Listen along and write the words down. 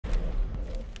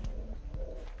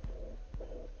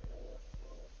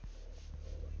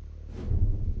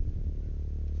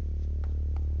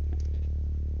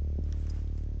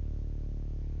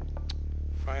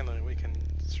finally we can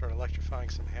start electrifying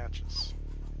some hatches.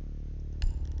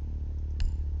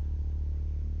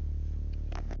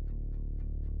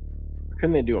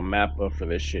 Couldn't they do a map buff for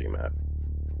this shitty map?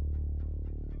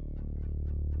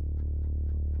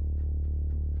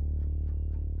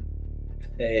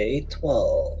 Okay,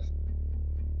 12.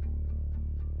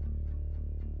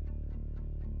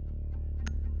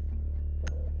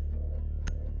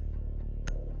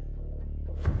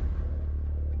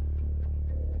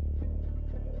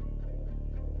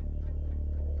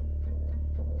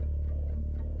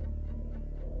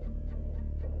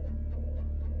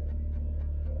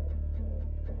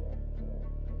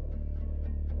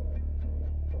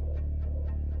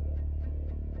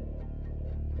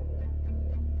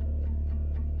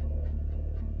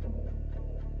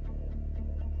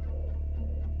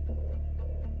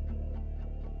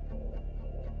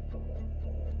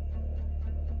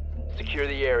 Secure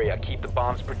the area. Keep the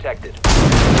bombs protected. For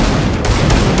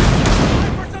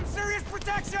some serious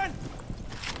protection!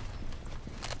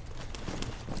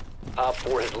 Op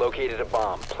 4 has located a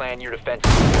bomb. Plan your defense.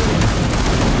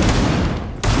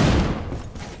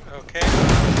 Okay,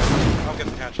 I'll get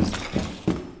the hatches.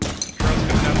 Drone's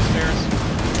coming down the stairs.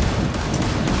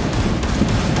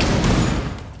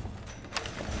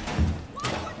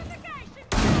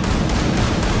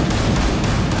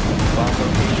 Bomb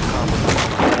location compromised.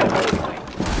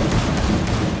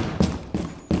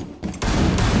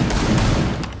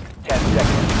 10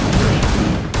 seconds.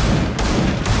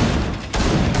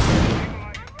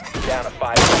 Down to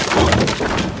 5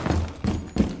 seconds.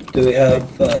 Do we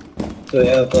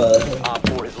have Op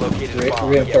 4 has located a bomb.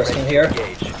 reinforcement Get ready to here?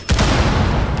 engage.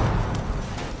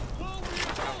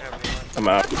 I'm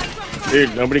out.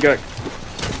 Dude, nobody got...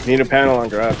 Need a panel on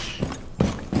garage.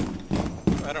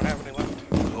 I don't have any left.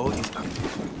 Oh, he's done.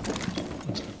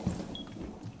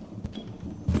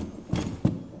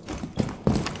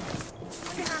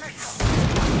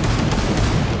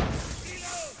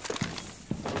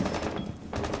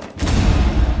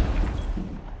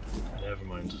 Never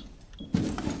mind.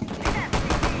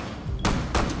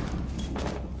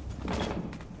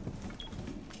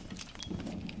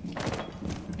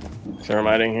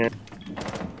 Thermiting here.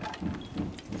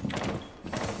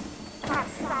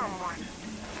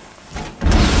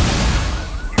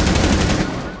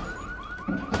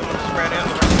 Someone just ran in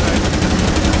the right side.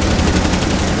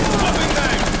 Swapping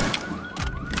back!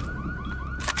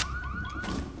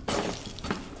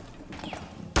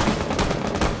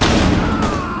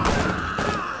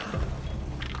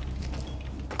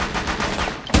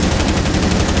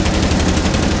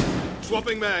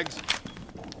 Swapping mags.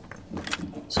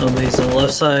 Somebody's on the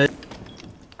left side.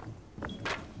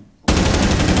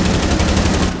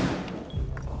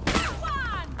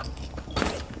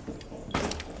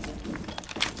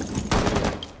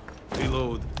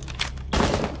 Reload.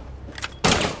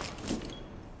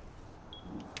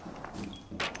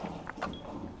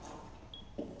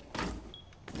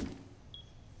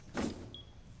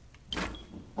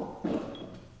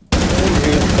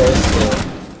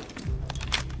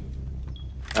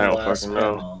 I don't fucking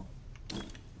know.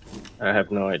 I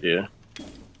have no idea.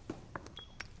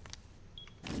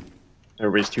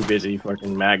 Everybody's too busy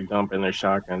fucking mag dumping their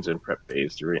shotguns and prep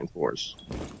phase to reinforce.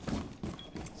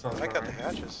 I got the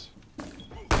hatches.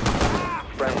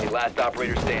 Friendly, last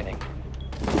operator standing.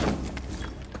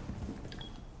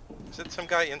 Is it some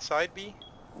guy inside B?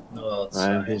 No,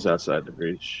 it's He's outside the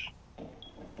breach.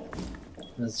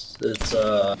 it's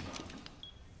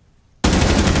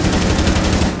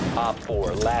Op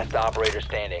 4, last operator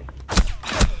standing.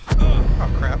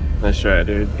 Oh crap. Nice try,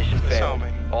 dude. Mission They saw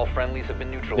failed. me. All friendlies have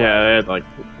been neutralized. Yeah, they had like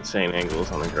insane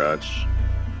angles on the garage.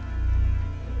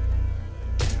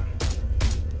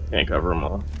 Can't cover them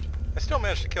all. I still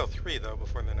managed to kill 3 though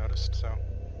before they noticed, so.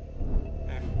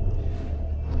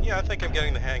 Yeah, I think I'm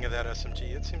getting the hang of that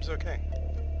SMG. It seems okay.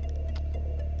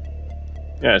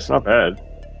 Yeah, it's not bad.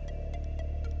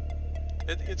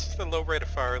 It's just the low rate of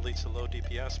fire leads to low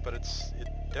DPS, but it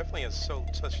definitely has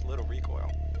such little recoil.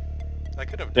 I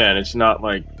could have. Yeah, and it's not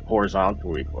like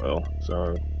horizontal recoil,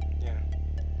 so Yeah.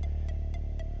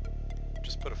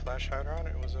 Just put a flash hider on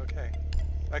it. It was okay.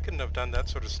 I couldn't have done that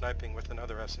sort of sniping with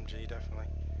another SMG, definitely.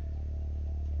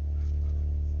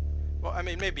 Well, I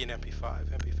mean, maybe an MP5.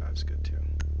 MP5's good too.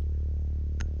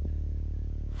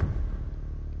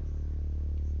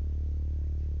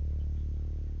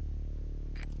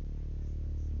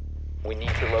 We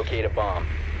need to locate a bomb.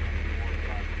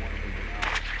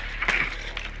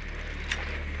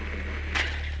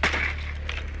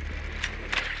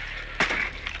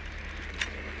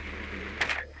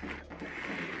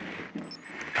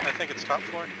 I think it's top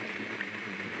floor.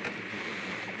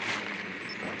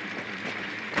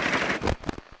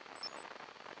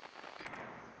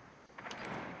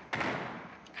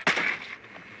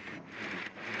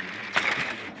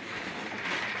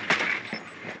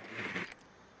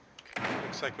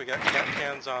 Looks like we got cat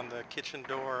cans on the kitchen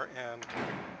door and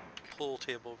pool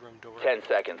table room door. 10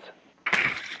 seconds.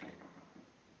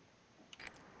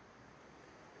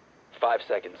 5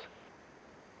 seconds.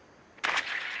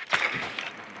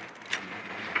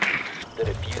 The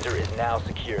diffuser is now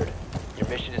secured. Your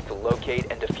mission is to locate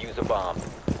and defuse a bomb.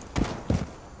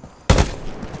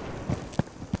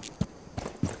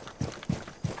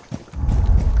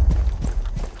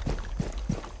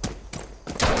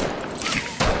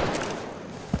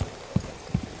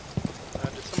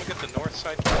 Did someone get the north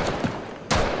side?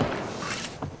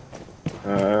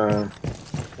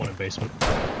 One in basement.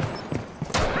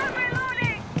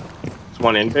 It's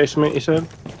one in basement, you said?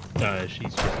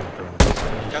 She's just gonna throw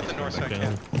it. Got the north side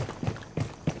can.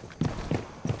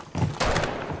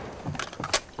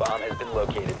 Bomb has been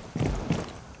located.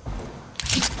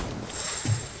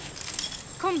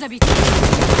 Comme d'habitude.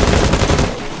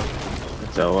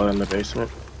 It's that one in the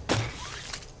basement.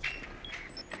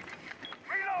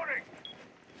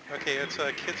 Okay, it's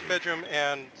a kid's bedroom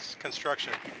and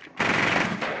construction.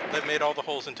 They've made all the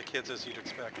holes into kids as you'd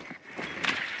expect.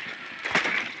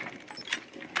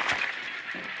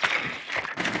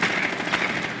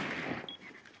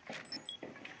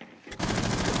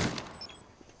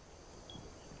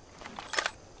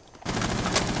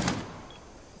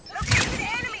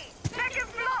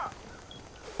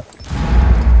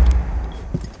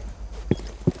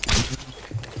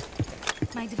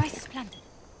 My device is planted.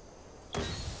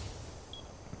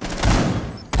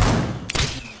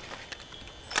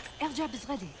 Air jab is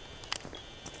ready.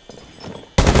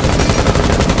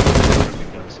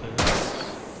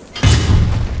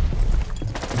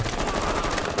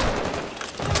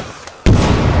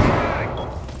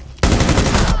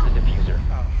 The diffuser.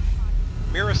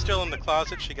 Mira's still in the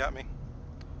closet, she got me.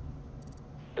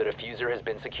 The diffuser has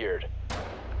been secured.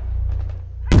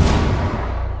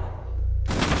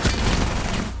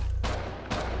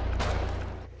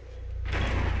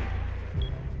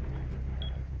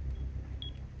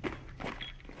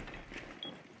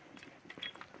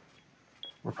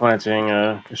 We're planting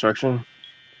construction.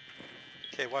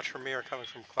 Okay, watch for Mira coming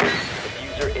from closet.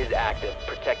 Diffuser is active,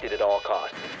 protected at all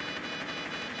costs.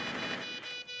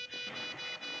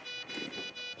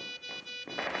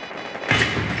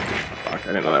 Fuck, I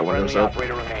didn't know that window was Friendly up.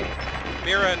 operator remaining.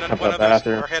 Mira and Up one the of us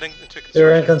bathroom. are heading into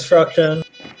They're in construction.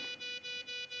 construction.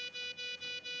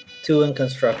 2 in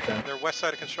construction. They're west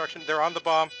side of construction. They're on the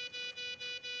bomb.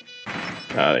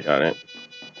 Ah, they got it.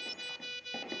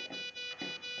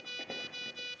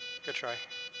 Good try.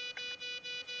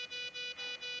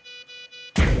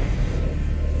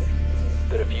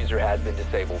 The diffuser has been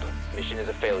disabled. Mission is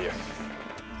a failure.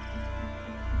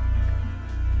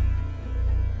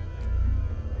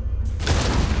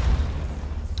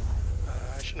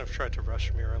 I shouldn't have tried to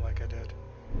rush Mira like I did.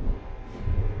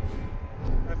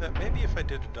 Maybe if I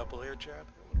did a double air jab,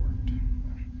 it would have worked.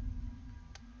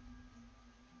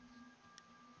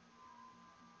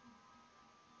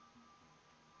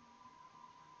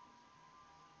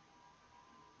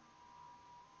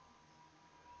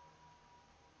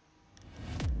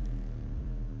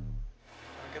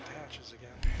 I'll get the hatches again.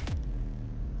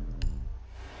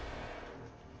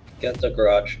 Get the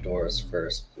garage doors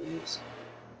first, please.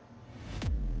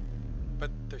 But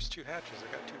there's 2 hatches.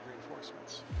 I got 2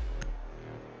 reinforcements.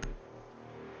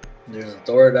 There's a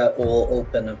door that will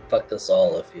open and fuck us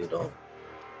all if you don't.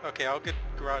 Okay, I'll get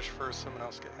garage first. Someone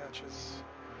else get hatches.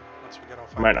 Once we get all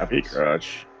 5 Might not be hatches.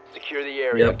 garage. Secure the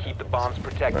area. Yep. Keep the bombs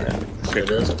protected. Alright, It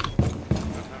is. No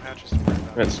hatches to worry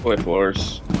about. we got split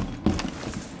floors.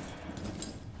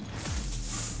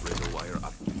 Razor wire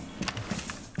up.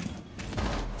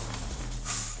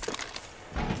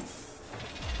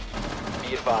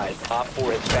 Be advised, Op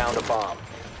 4 has found a bomb.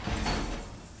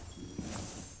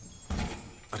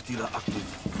 Artilla active.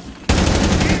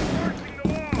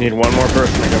 Need one more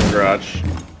person to go in garage.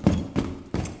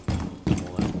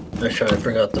 Actually, I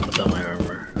forgot to put on my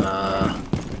armor.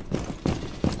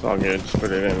 It's all good. Just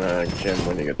put it in gym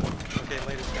when you get there. Okay,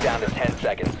 ladies. Down to 10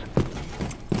 seconds.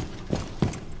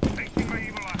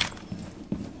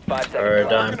 5 seconds. Alright,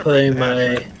 left. I'm putting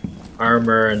my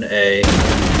armor in A.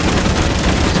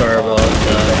 Sorry about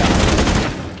that.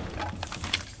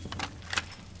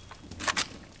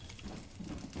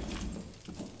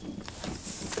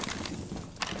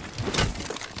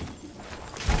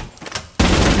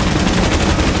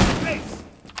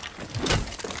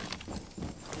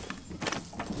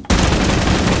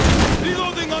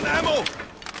 Reloading on ammo!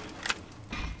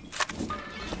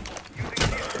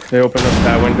 They opened up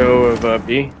that window of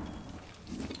B.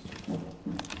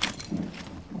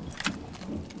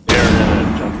 They're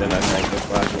gonna jump in, I think,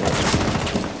 this last one.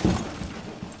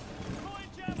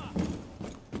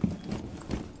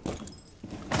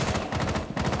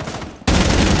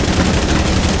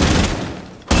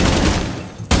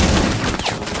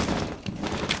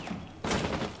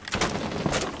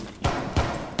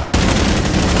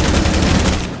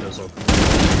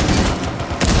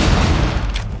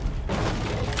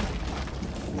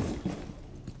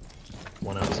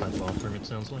 outside bathroom, it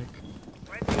sounds like.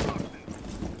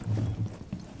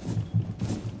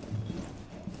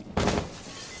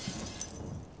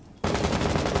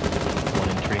 One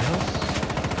in treehouse.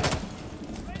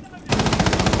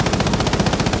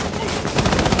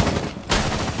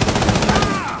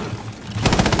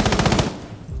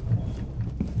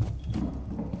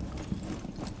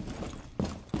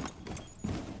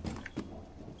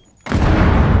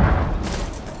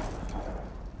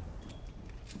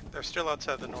 They're still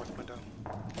outside the north window.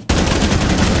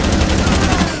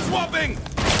 Swapping!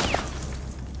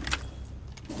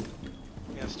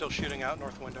 Yeah, still shooting out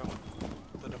north window.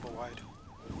 The double wide.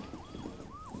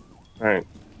 Alright.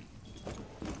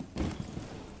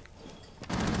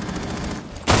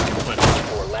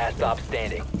 Or last stop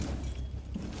standing.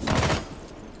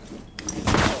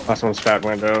 Last one's fat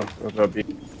window. With a B.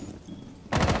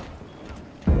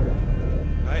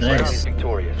 Nice. Nice. Friendly's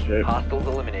victorious. Shit. Hostiles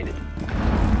eliminated.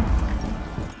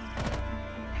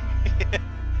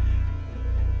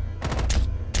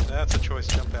 That's a choice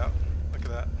jump out. Look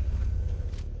at that.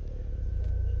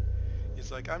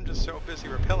 He's like, I'm just so busy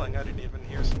repelling, I didn't even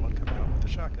hear someone come out with a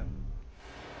shotgun.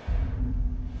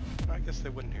 I guess they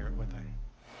wouldn't hear it, would they?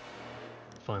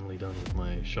 Finally done with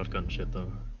my shotgun shit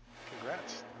though.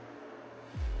 Congrats.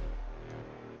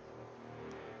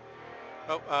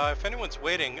 Oh, if anyone's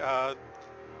waiting,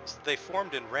 they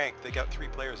formed in rank. They got 3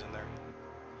 players in there.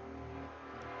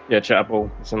 Yeah, Chapel.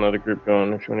 It's another group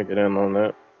going if you want to get in on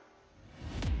that.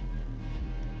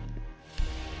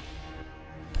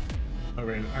 I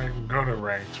mean, I can go to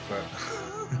ranked, but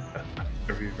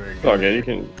it'd be very It's good. all good. You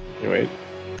can wait.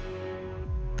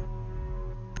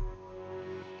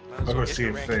 Might as I'll well go get see in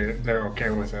if rank. they're okay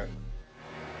with it.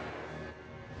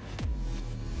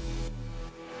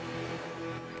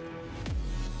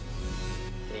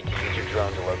 You need to use your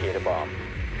drone to locate a bomb.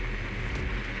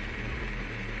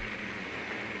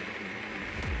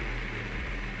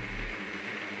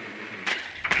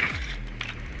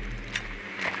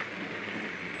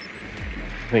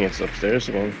 I think it's upstairs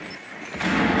again.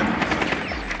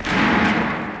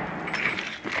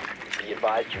 Be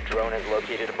advised your drone has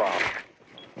located a bomb.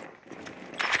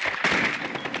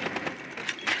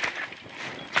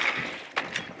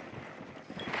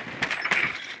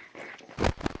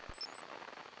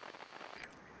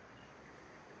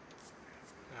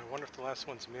 I wonder if the last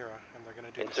one's Mira, and they're gonna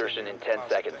do Insertion the same in 10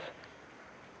 closet seconds. thing.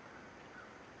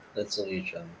 Let's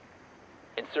leech them.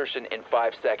 Insertion in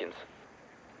 5 seconds.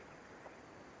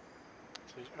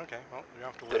 So, okay, well, you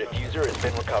don't have to The worry about diffuser has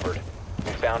been recovered.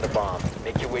 You found a bomb.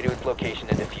 Make your way to its location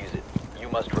and defuse it. You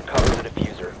must recover the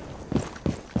diffuser.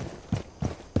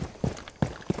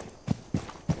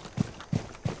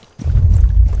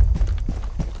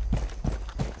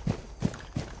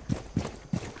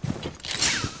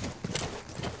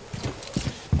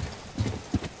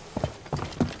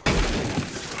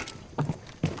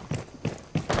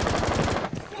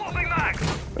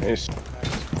 Nice.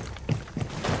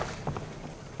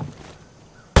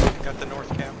 Got the north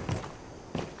cam.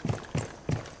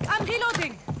 I'm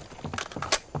reloading.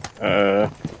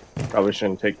 Probably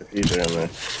shouldn't take the feature in there.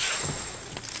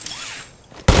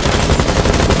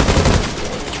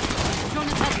 Drone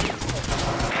is ready.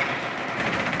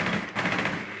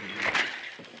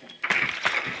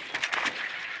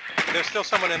 There's still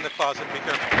someone in the closet, be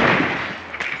careful.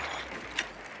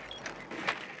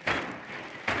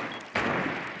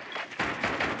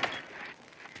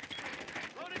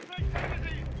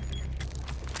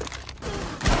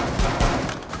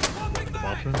 The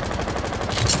bathroom.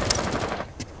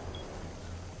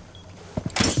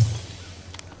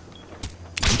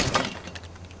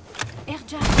 Air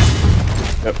jab.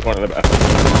 Yep, one in the back.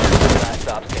 Last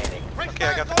stop standing. Okay, I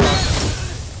got the closet.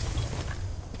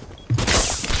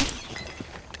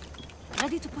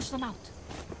 Ready to push them out.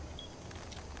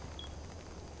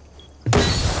 You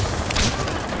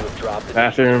have dropped the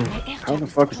Bathroom. How the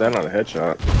fuck is that not a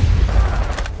headshot?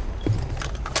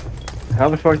 How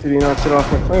the fuck did he not set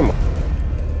off my claymore?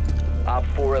 Op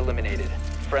 4 eliminated.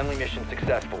 Friendly mission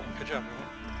successful. Good job, everyone.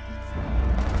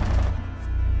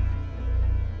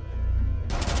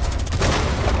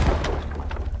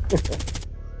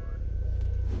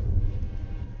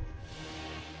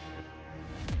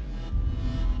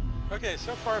 Okay,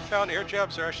 so far I've found air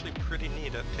jabs are actually pretty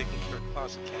neat at taking care of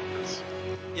closet cameras,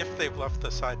 if they've left the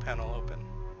side panel open.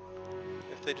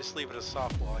 If they just leave it as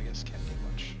soft wall, I guess can't do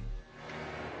much.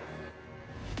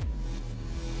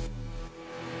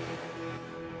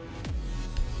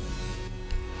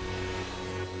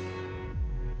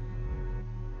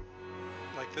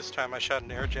 Like this time I shot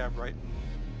an air jab right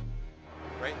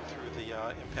in through the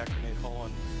impact grenade hole,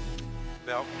 and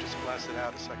Valve just blasted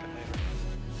out a second later.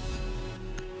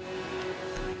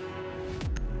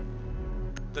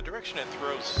 The direction it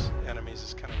throws enemies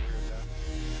is kind of weird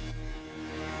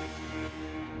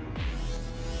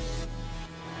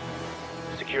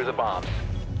though. Secure the bombs.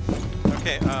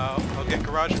 Okay, I'll get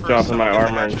garage first. Dropping my I'll get the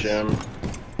armor and hatches. gym.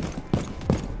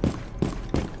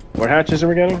 What hatches are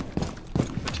we getting?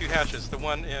 The 2 hatches. The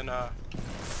one in Be the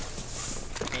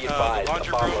advised, a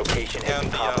laundry bomb room location has and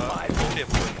been compromised. the ship.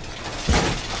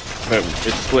 But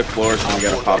it's split floors, so we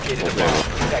gotta pop the Located whole a bomb.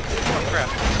 thing. Protect it. Oh crap.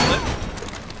 Split?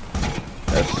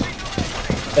 That's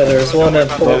Yeah, there's one in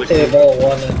pool table,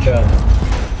 one in gym.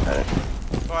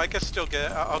 Well, I guess still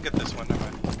get. I'll get this one. Never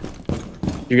mind.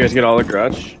 you guys get all the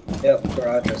garage? Yep,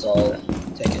 garage is all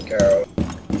taken care of.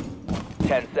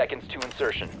 10 seconds to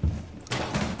insertion.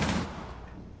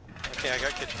 Okay, I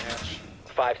got kitchen hatch.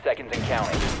 5 seconds and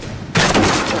counting.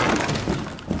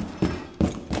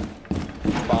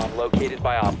 Bomb located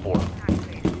by Op 4.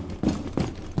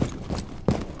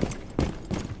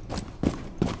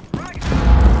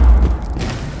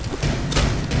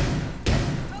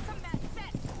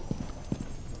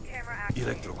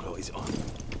 Electroclaw is on.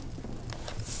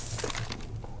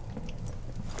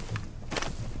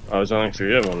 Oh, there's only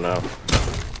 3 of them now.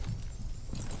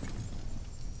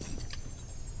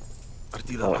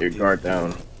 Artilla I'll let your active. guard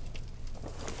down.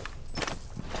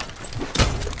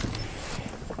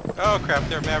 Oh crap,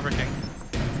 they're mavericking.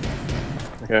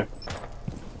 Okay.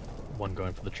 One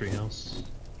going for the treehouse.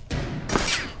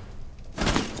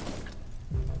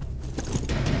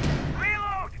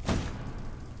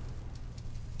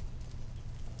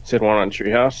 Said one on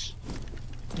treehouse.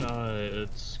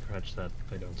 It's scratch that.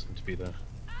 They don't seem to be there.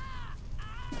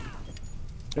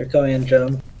 They're coming in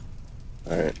gym.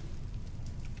 Alright.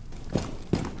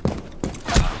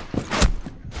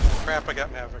 Crap, I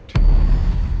got mavericked.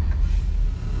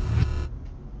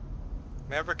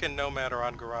 Maverick and Nomad are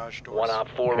on garage doors. 1 Op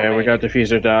 4 Okay, we got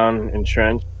diffuser down in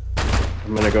trench.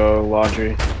 I'm gonna go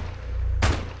laundry.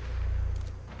 Oh,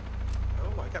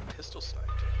 I got pistol sniped.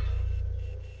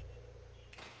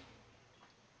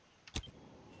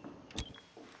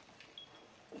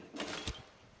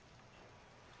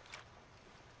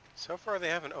 So far they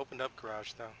haven't opened up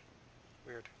garage though.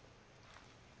 Weird.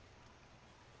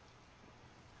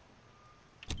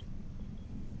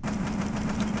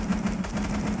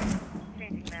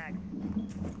 Changing mag.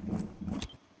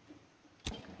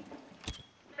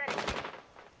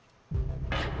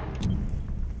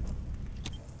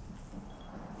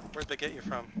 Where'd they get you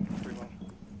from? Everyone.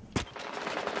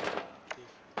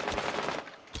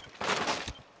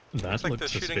 That Looks like looks they're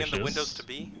shooting suspicious. in the windows to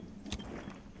B.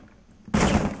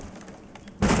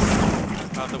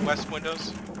 The west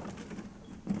windows.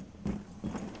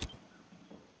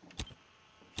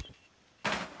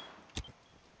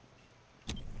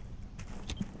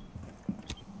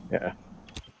 Yeah.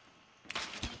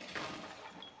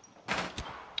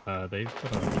 They've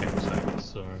put on campsite,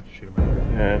 so shoot them out.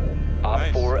 Yeah. Op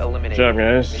Nice. 4 Good eliminated. job,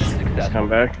 guys. Mission Let's successful. come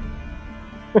back.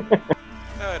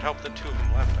 It helped that 2 of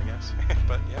them left, I guess.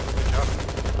 But yeah, good job.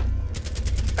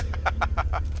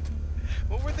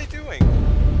 What were they doing?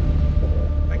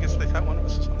 I guess they thought one of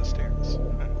us was on the stairs.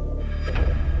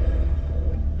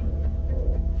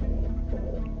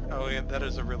 Oh yeah, that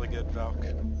is a really good Valk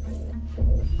skin.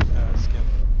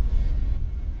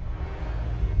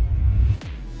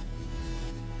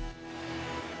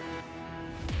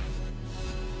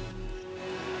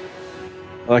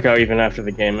 I like how even after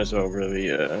the game is over,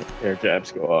 the air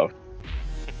jabs go off.